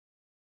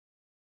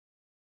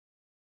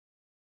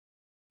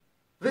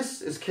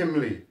This is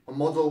Kim Lee, a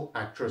model,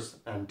 actress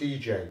and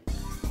DJ.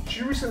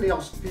 She recently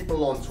asked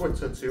people on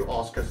Twitter to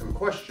ask her some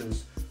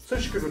questions so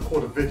she could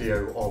record a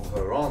video of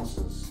her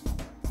answers.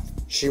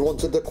 She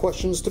wanted the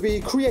questions to be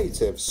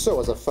creative, so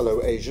as a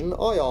fellow Asian,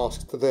 I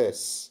asked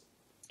this.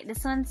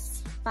 This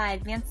one's by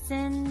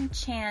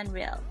Vincent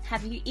Real.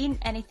 Have you eaten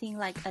anything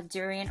like a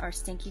durian or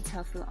stinky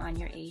tofu on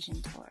your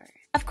Asian tour?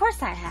 Of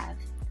course I have.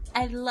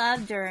 I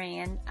love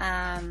durian.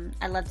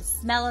 I love the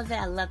smell of it.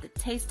 I love the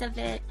taste of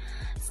it.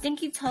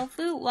 Stinky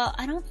tofu? Well,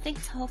 I don't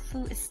think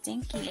tofu is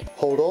stinky.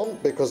 Hold on,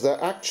 because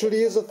there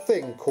actually is a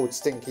thing called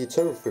stinky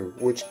tofu,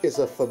 which is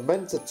a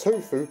fermented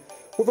tofu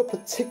with a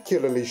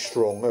particularly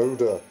strong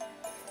odour.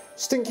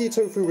 Stinky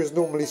tofu is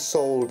normally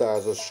sold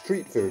as a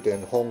street food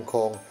in Hong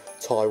Kong,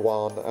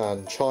 Taiwan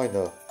and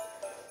China.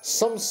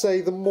 Some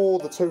say the more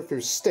the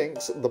tofu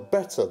stinks, the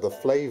better the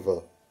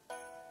flavour.